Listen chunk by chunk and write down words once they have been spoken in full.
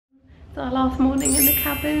It's our last morning in the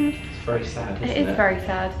cabin. It's very sad, isn't it? It is very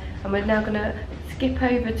sad. And we're now gonna skip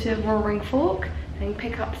over to Roaring Fork and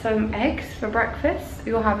pick up some eggs for breakfast.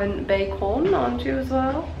 You're having bacon, aren't you, as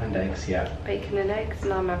well? And eggs, yeah. Bacon and eggs,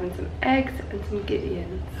 and I'm having some eggs and some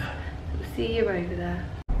Gideons. So we'll see you over there.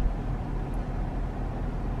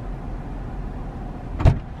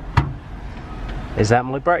 Is that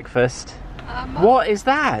my breakfast? What is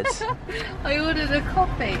that? I ordered a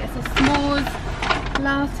coffee. It's a s'mores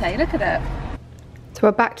latte. Look at it. So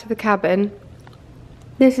we're back to the cabin.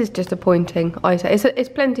 This is disappointing, I say. It's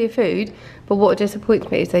plenty of food, but what disappoints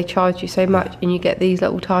me is they charge you so much and you get these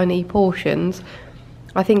little tiny portions.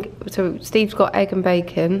 I think, so Steve's got egg and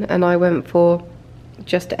bacon and I went for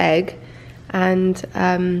just egg, and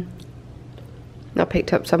I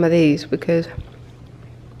picked up some of these because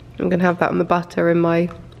I'm gonna have that on the butter in my,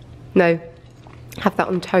 no, have that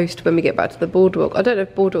on toast when we get back to the boardwalk. I don't know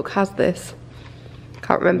if boardwalk has this.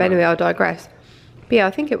 Can't remember. Anyway, I'll digress. But yeah,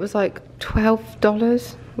 I think it was like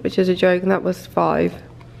 $12, which is a joke, and that was $5.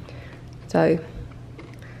 So,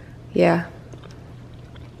 yeah.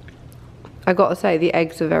 I gotta say, the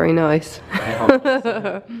eggs are very nice.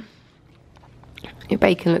 Your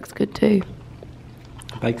bacon looks good too.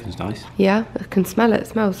 Bacon's nice. Yeah, I can smell it. It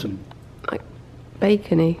smells like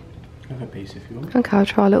bacony. Have a piece if you want. Okay, I'll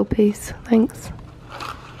try a little piece. Thanks.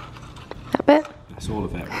 That bit? That's all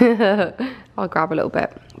of it. I'll grab a little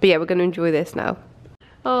bit. But yeah, we're going to enjoy this now.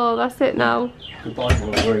 Oh, that's it now. Goodbye,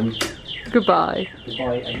 royal room. Goodbye.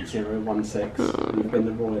 Goodbye, 8016. You've been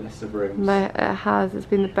the royalest of rooms. It has. It's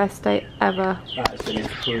been the best day ever. That has been a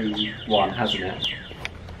true one, hasn't it?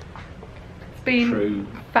 It's been true.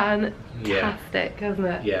 Fantastic, hasn't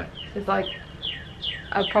it? Yeah. It's like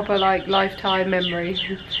a proper like lifetime memory.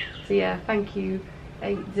 So yeah, thank you,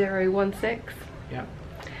 8016. Yeah.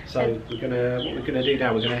 So what we're gonna do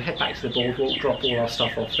now, we're gonna head back to the boardwalk, drop all our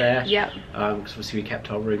stuff off there. Yep. Because obviously we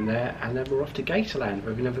kept our room there, and then we're off to Gatorland,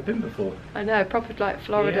 where we've never been before. I know, proper like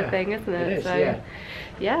Florida thing, isn't it? It is, so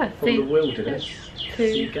yeah. From the wilderness to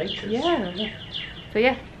see gators. Yeah. So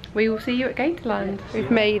yeah, we will see you at Gatorland.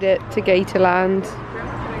 We've made it to Gatorland.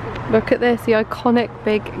 Look at this, the iconic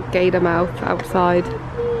big gator mouth outside.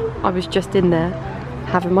 I was just in there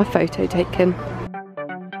having my photo taken.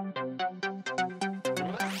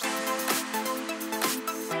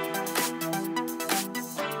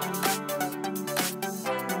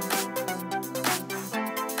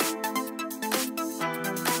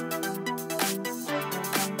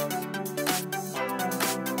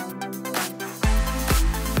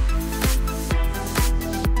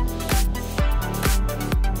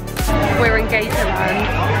 We're in Gatorland.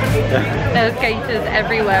 There's gators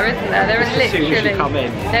everywhere, isn't there? There are literally. As soon as you come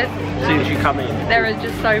in. As soon as you come in. There are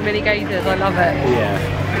just so many gators. I love it. Yeah.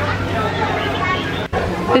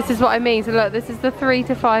 This is what I mean. So look, this is the 3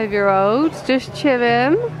 to 5 year olds just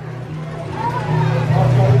chilling.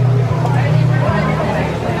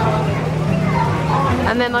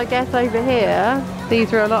 And then I guess over here,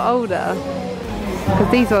 these are a lot older because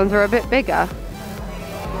these ones are a bit bigger.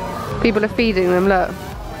 People are feeding them. Look.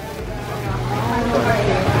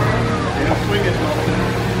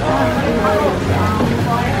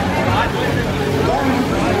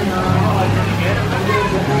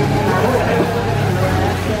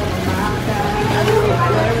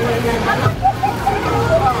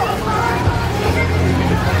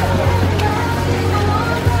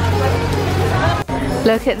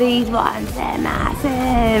 Look at these ones, they're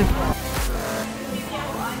massive.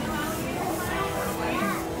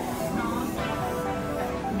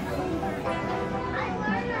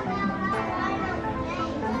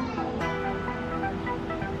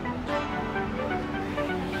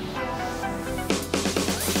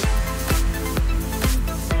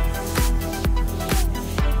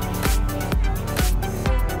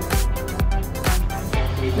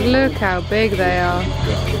 Look how big they are.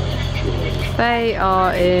 They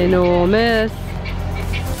are enormous.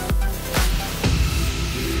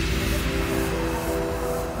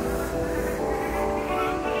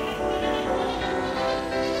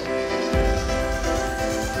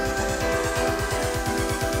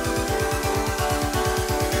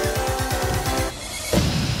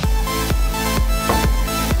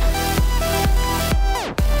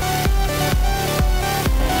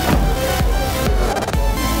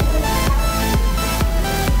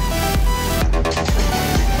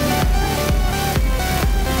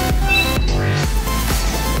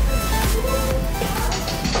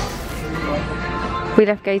 We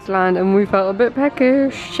left Gatorland and we felt a bit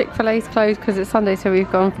peckish. Chick-fil-A's closed because it's Sunday, so we've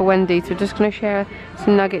gone for Wendy's. We're just going to share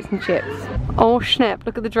some nuggets and chips. Oh snap,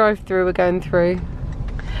 look at the drive-through we're going through.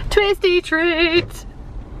 Twisty treat!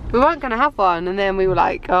 We weren't going to have one, and then we were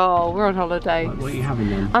like, oh, we're on holiday. What are you having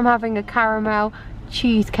then? I'm having a caramel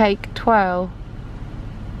cheesecake twirl.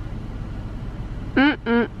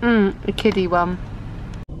 A kiddie one.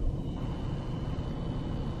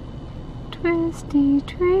 Twisty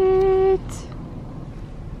treat.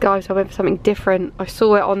 Guys, I went for something different. I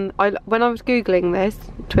saw it on, when I was Googling this,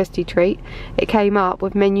 twisty treat, it came up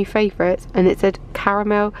with menu favourites and it said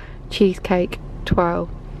caramel cheesecake twirl.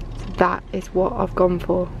 So that is what I've gone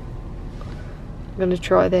for. I'm going to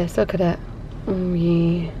try this, look at it. Oh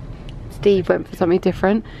yeah. Steve went for something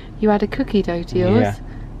different. You had a cookie dough to yours?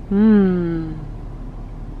 Yeah.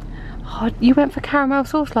 Oh, you went for caramel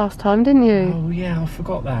sauce last time, didn't you? Oh yeah, I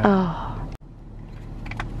forgot that. Oh.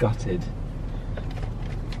 Gutted.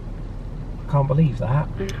 I can't believe that.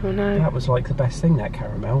 Oh no. That was like the best thing, that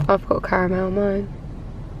caramel. I've got caramel on mine.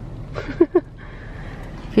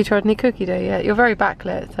 Have you tried any cookie dough yet? You're very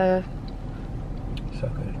backlit, so... So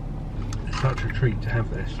good. It's such a treat to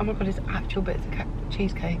have this. Oh my god, it's actual bits of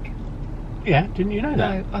cheesecake. Yeah, didn't you know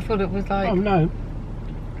that? No, I thought it was like... Oh no.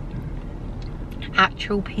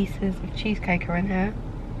 Actual pieces of cheesecake are in here.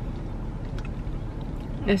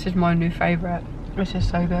 This is my new favourite. This is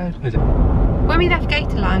so good. Is it? When we left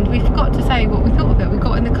Gatorland, we forgot to say what we thought of it. We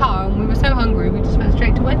got in the car and we were so hungry we just went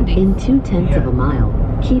straight to Wendy's. In 2/10 of a mile,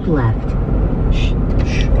 keep left. Shh,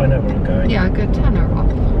 shh, I know where I'm going. Yeah, good. Turn her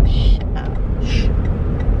off. Shh. Shh.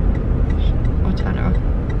 I'll turn her off.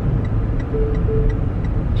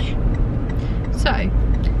 Shh. So,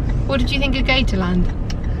 what did you think of Gatorland?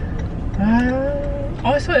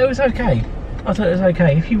 I thought it was okay. I thought it was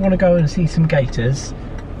okay. If you want to go and see some gators,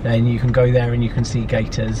 then you can go there and you can see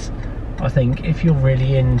gators. I think if you're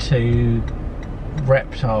really into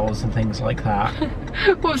reptiles and things like that.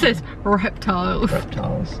 What was this? Reptiles.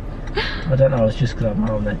 Reptiles. I don't know, it's just because I'm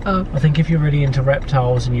on it. Oh. I think if you're really into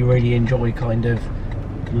reptiles and you really enjoy kind of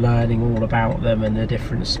learning all about them and the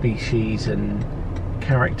different species and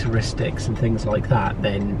characteristics and things like that,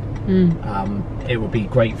 then it would be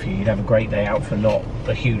great for you. You'd have a great day out for not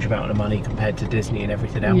a huge amount of money compared to Disney and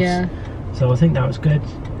everything else. Yeah. So I think that was good.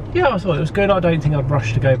 Yeah, I thought it was good. I don't think I'd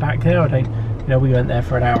rush to go back there. I don't, you know, we went there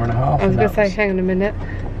for an hour and a half. I was going to say, hang on a minute.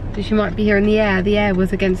 She might be hearing the air. The air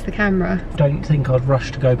was against the camera. Don't think I'd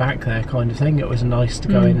rush to go back there, kind of thing. It was nice to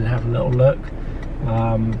go in and have a little look.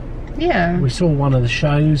 Yeah. We saw one of the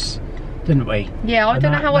shows, didn't we? Yeah, I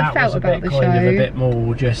don't know how I felt about the show. Kind of a bit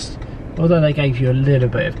more just, although they gave you a little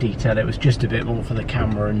bit of detail, it was just a bit more for the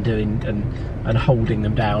camera and doing and holding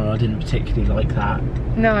them down. I didn't particularly like that.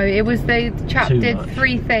 No, it was the chap did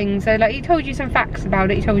 3 things. So like he told you some facts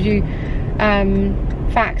about it. He told you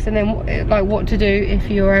facts and then like what to do if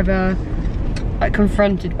you're ever like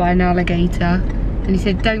confronted by an alligator. And he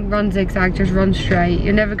said, don't run zigzag, just run straight.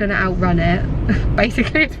 You're never going to outrun it.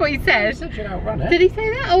 Basically, that's what he said. He said you'd outrun it. Did he say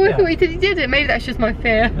that? Oh, yeah. I thought he said he did it. Maybe that's just my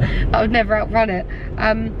fear. I would never outrun it.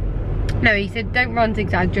 No, he said don't run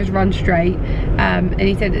zigzag, just run straight. And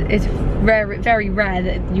he said it's very rare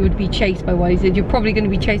that you would be chased by one. He said you're probably going to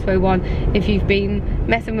be chased by one if you've been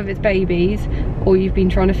messing with its babies or you've been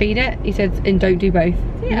trying to feed it. He said, and don't do both.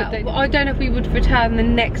 Yeah, I don't know if we would return the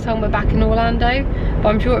next time we're back in Orlando, but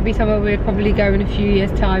I'm sure it'd be somewhere we'd probably go in a few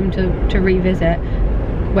years' time to revisit,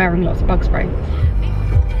 wearing lots of bug spray.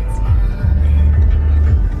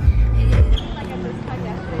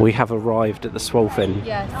 We have arrived at the Swolfin.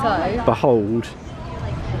 Yeah, so Behold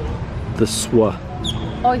the Swa.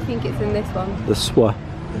 I think it's in this one. The Swa.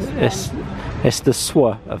 It's the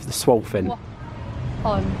Swa of the Swolfin.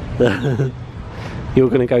 On. You're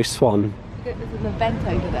going to go Swan. There's an event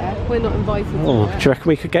over there. We're not invited Oh, to it. do you reckon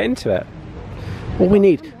we could get into it? All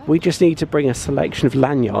we just need to bring a selection of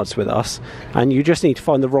lanyards with us, and you just need to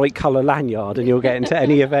find the right colour lanyard and you'll get into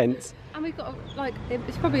any event. And we've got, like,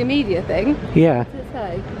 it's probably a media thing. Yeah. What does it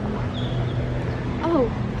say? Oh.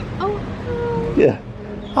 Yeah.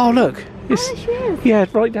 Oh, look. It's, there she is. Yeah,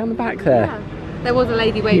 right down the back there. Yeah. There was a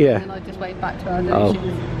lady waving and I just waved back to her. And then she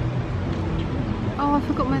was... Oh, I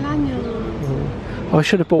forgot my lanyard. Oh, I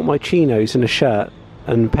should have bought my chinos and a shirt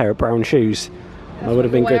and a pair of brown shoes. I would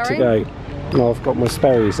have been good to go. No, I've got my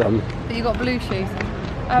Sperry's on. But you got blue shoes.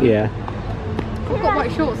 Yeah. I've got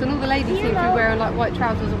white shorts and all the ladies seem to be wearing like white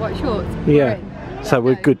trousers and white shorts. Yeah. So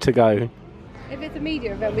we're good to go. If it's a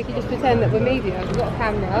media event, we can just pretend that we're media. We've got a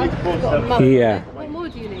camera, we've got a mic. Yeah. What more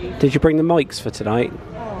do you need? Did you bring the mics for tonight?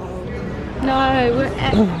 No, we're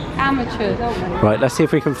amateurs, aren't we? Right, let's see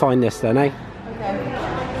if we can find this then, eh?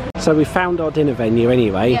 Okay. So we found our dinner venue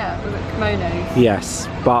anyway. Yeah, we're at Kimonos. Yes,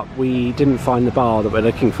 but we didn't find the bar that we're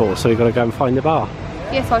looking for, so we've got to go and find the bar.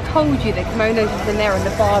 Yes, I told you that Kimonos is in there and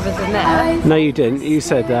the bar was in there. No, you didn't. You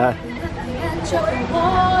said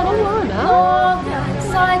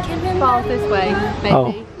Bars this way,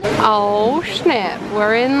 maybe. Oh snap,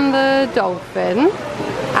 we're in the Dolphin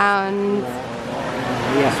and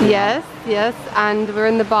yes, and we're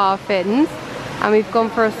in the Bar Fins and we've gone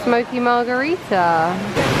for a smoky margarita.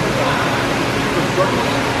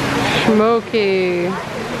 Smoky.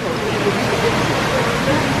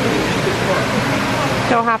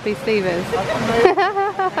 So happy Steve is.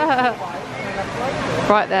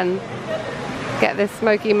 Right then, get this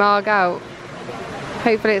smoky marg out.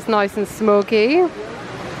 Hopefully it's nice and smoky.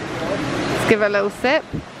 Let's give it a little sip.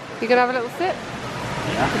 You gonna have a little sip?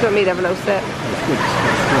 Yeah. You don't need to have a little sip.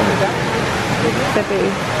 Sippy.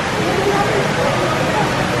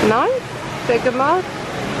 Nice? Is it a good marg?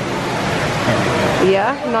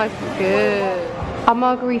 Yeah, nice and good. Our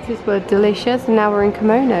margaritas were delicious and now we're in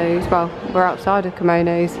Kimonos. Well, we're outside of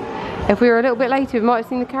Kimonos. If we were a little bit later we might have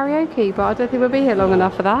seen the karaoke, but I don't think we'll be here long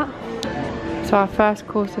enough for that. So our first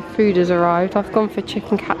course of food has arrived. I've gone for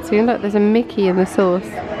chicken katsu and look, there's a Mickey in the sauce.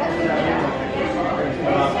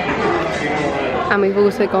 And we've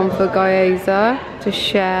also gone for gyoza to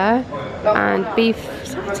share and beef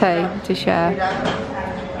satay to share.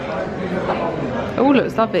 Oh,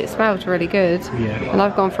 looks lovely, it smells really good. Yeah. And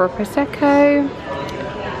I've gone for a Prosecco.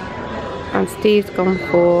 And Steve's gone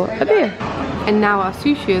for a beer. And now our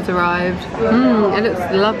sushi has arrived. It looks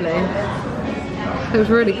lovely. It looks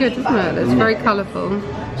really good, doesn't it? It's very colourful.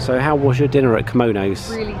 So how was your dinner at Kimonos?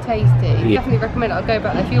 Really tasty. Yeah. Definitely recommend it. I'll go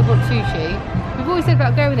back there if you want sushi. We've always said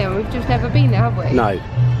about going there and we've just never been there, have we? No.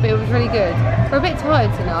 But it was really good. We're a bit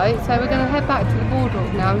tired tonight, so we're going to head back to the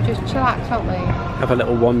boardwalk now and just chillax, aren't we? Have a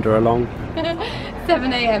little wander along.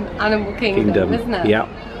 7 AM, Animal Kingdom, isn't it? Yeah,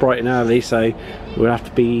 bright and early, so we'll have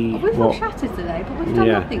to be... We've not chatted today, but we've done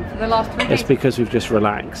nothing for the last 3 days. It's because we've just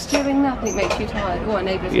relaxed. Doing nothing makes you tired. All our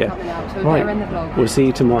neighbours are coming out, so we're going to end the vlog. We'll see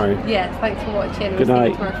you tomorrow. Yes, thanks for watching. Good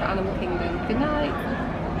night. We'll see you tomorrow for Animal Kingdom. Good night.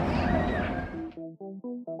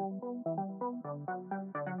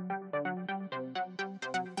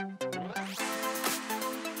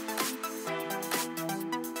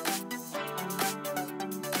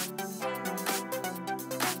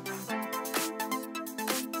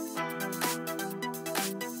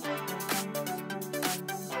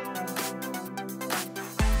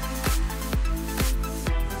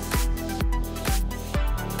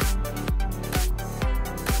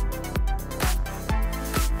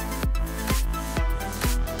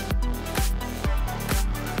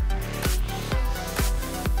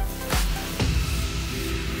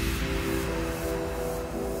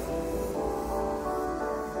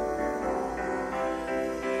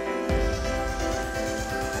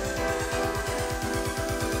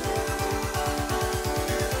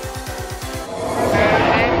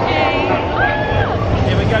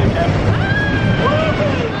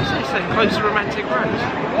 Close to Romantic Road.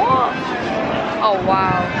 What? Oh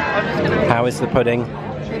wow. I'm just gonna... How is the pudding? The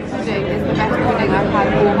pudding is the best pudding I've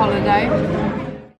had all holiday.